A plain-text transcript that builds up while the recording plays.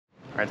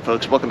Alright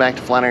folks, welcome back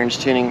to Flat Irons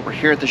Tuning. We're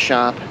here at the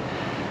shop.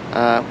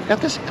 We've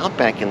got this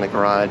Outback in the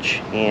garage,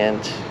 and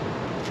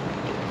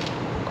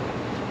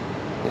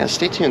yeah,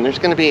 stay tuned. There's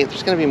gonna be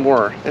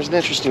more. There's an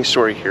interesting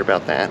story here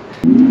about that.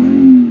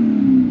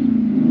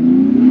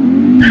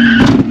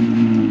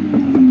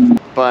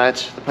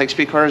 But the Pikes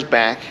Peak car is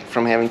back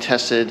from having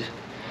tested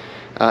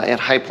at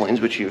High Plains,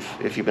 which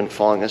if you've been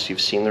following us,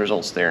 you've seen the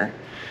results there.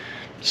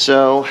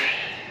 So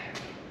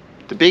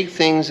the big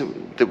things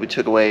that we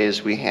took away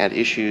is we had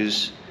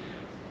issues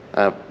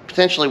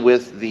potentially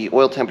with the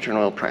oil temperature and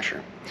oil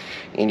pressure.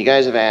 And you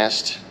guys have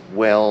asked,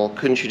 well,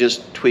 couldn't you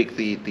just tweak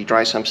the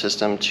dry sump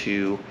system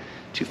to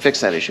fix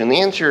that issue? And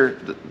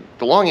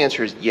the long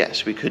answer is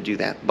yes, we could do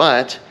that.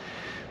 But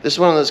this is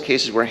one of those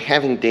cases where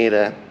having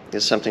data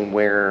is something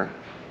where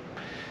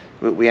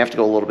we have to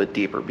go a little bit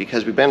deeper,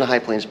 because we've been to High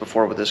Plains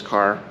before with this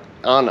car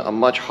on a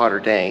much hotter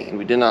day, and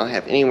we did not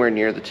have anywhere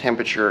near the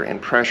temperature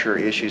and pressure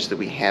issues that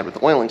we had with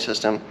the oiling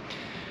system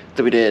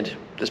that we did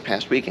this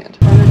past weekend.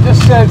 And it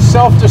just said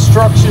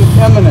self-destruction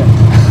imminent.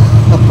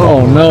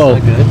 Oh no.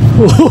 That's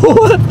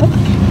not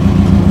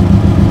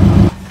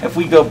good. If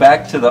we go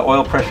back to the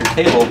oil pressure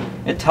table,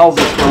 it tells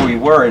us where we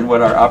were and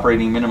what our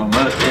operating minimum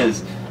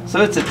is.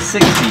 So it's at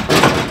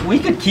 60. We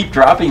could keep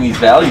dropping these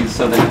values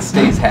so that it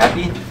stays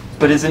happy,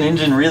 but is an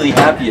engine really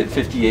happy at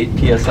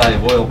 58 psi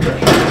of oil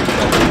pressure?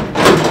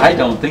 I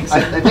don't think so.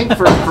 I think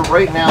for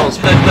right now,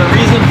 the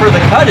reason for the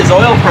cut is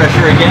oil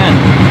pressure again.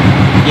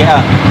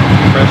 Yeah.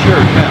 Pressure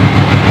or temp?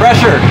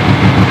 Pressure.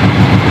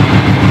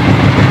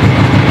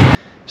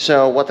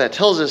 So what that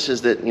tells us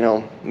is that, you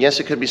know, yes,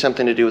 it could be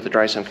something to do with the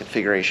dry sump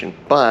configuration,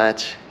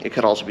 but it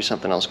could also be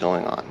something else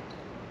going on.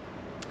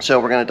 So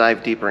we're going to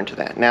dive deeper into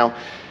that. Now,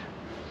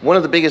 one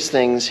of the biggest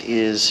things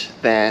is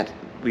that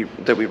we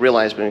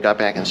realized when we got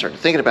back and started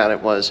thinking about it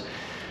was,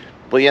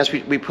 well, yes,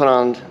 we put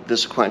on the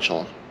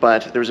Sequential,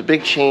 but there was a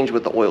big change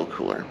with the oil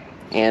cooler.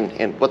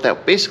 And what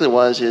that basically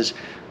was is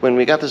when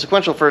we got the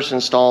Sequential first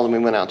installed and we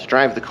went out to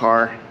drive the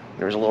car,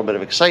 there was a little bit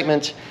of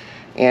excitement,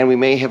 and we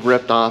may have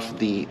ripped off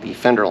the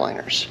fender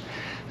liners.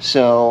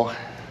 So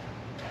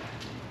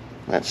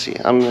let's see,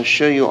 I'm going to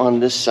show you on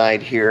this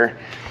side here.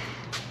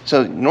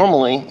 So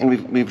normally,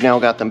 and we've now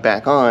got them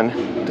back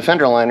on, the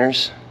fender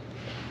liners,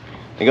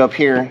 they go up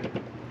here,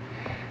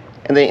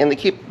 and they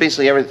keep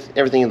basically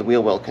everything in the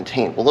wheel well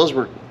contained. Well,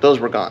 those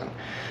were gone.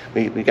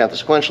 We got the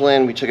Sequential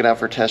in, we took it out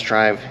for a test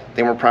drive,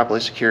 they weren't properly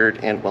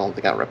secured, and well,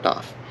 they got ripped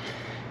off.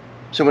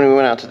 So when we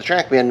went out to the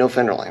track, we had no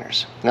fender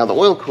liners. Now the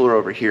oil cooler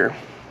over here,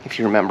 if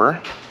you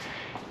remember,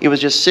 it was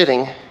just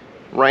sitting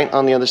right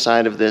on the other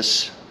side of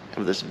this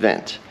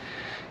vent.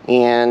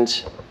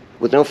 And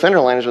with no fender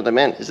liners, what that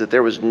meant is that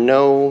there was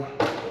no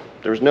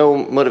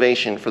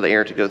motivation for the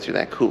air to go through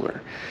that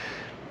cooler.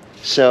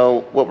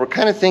 So what we're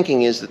kind of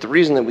thinking is that the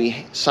reason that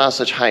we saw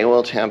such high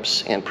oil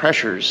temps and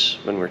pressures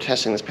when we were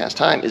testing this past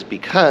time is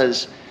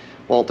because,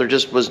 well, there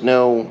was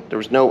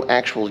no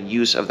actual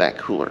use of that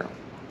cooler.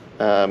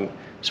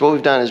 So what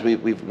we've done is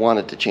we've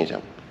wanted to change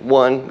that.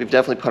 One, we've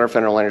definitely put our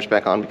fender liners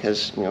back on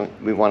because, you know,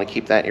 we want to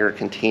keep that air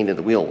contained in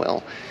the wheel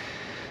well.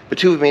 But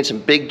two, we've made some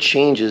big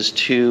changes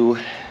to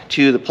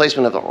the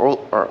placement of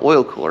our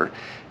oil cooler,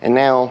 and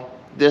now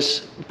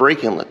this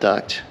brake inlet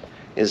duct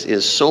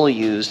is solely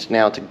used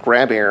now to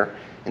grab air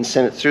and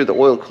send it through the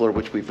oil cooler,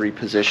 which we've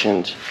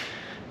repositioned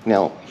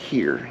now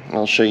here. And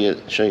I'll show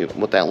you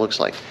what that looks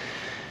like.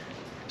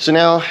 So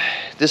now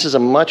this is a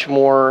much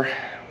more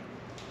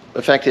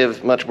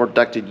effective, much more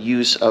ducted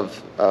use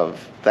of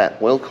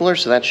that oil cooler,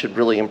 so that should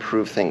really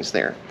improve things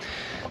there.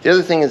 The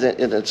other thing is that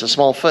it's a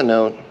small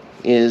footnote,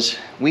 is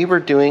we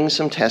were doing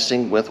some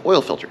testing with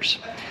oil filters,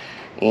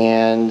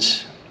 and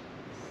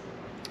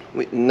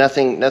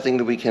nothing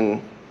that we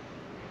can,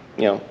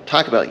 you know,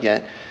 talk about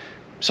yet.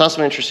 Saw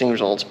some interesting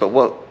results, but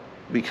what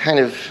we kind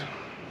of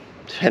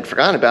had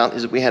forgotten about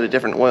is that we had a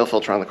different oil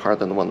filter on the car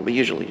than the one that we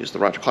usually use, the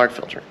Roger Clark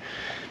filter.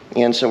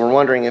 And so we're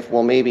wondering if,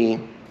 well, maybe,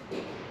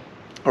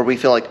 or we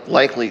feel like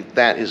likely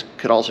that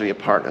could also be a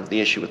part of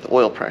the issue with the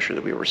oil pressure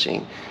that we were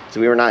seeing.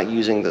 So we were not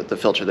using the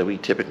filter that we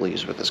typically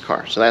use with this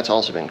car. So that's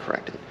also been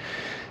corrected.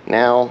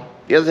 Now,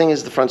 the other thing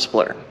is the front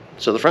splitter.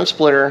 So the front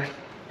splitter,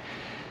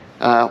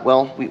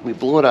 well, we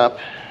blew it up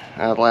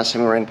the last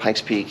time we were in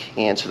Pikes Peak,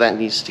 and so that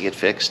needs to get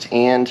fixed.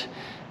 And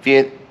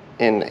Viet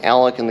and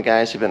Alec and the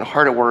guys have been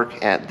hard at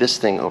work at this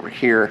thing over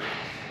here.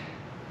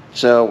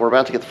 So we're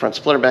about to get the front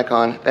splitter back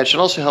on. That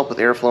should also help with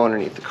airflow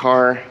underneath the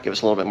car, give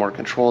us a little bit more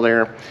control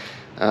there.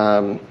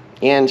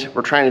 And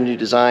we're trying a new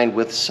design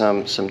with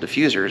some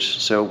diffusers,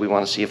 so we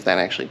want to see if that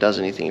actually does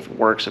anything, if it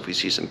works, if we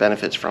see some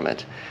benefits from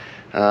it.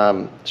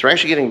 So we're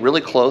actually getting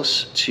really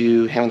close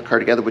to having the car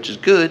together, which is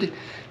good,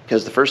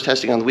 because the first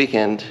testing on the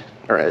weekend,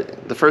 or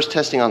the first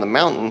testing on the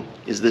mountain,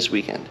 is this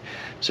weekend.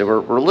 So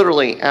we're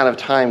literally out of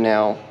time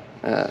now,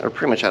 or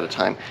pretty much out of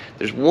time.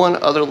 There's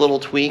one other little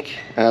tweak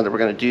that we're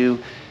going to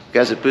do. The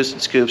guys at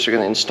Boosted Scoops are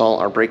going to install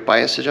our brake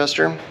bias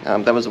adjuster.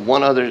 That was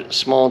one other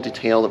small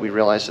detail that we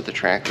realized at the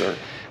track where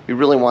we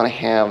really want to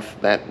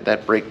have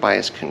that brake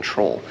bias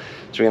control.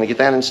 So we're going to get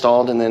that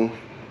installed, and then,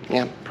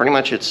 yeah, pretty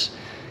much it's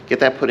get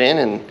that put in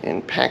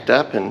and packed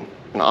up and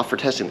off for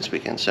testing this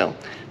weekend. So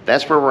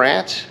that's where we're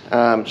at.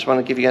 Just want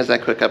to give you guys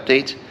that quick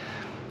update.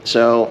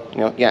 So,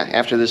 yeah,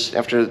 after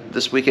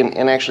this weekend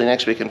and actually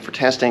next weekend for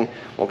testing,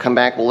 we'll come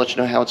back, we'll let you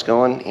know how it's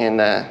going,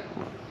 and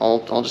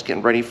I'll just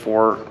get ready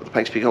for the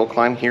Pikes Peak Hill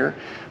climb here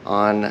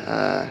on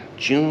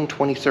June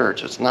 23rd.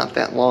 So it's not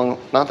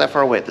that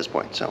far away at this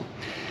point. So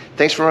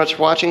thanks very much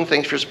for watching.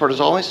 Thanks for your support as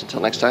always.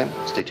 Until next time,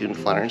 stay tuned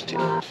to Flat Iron's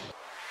Tune.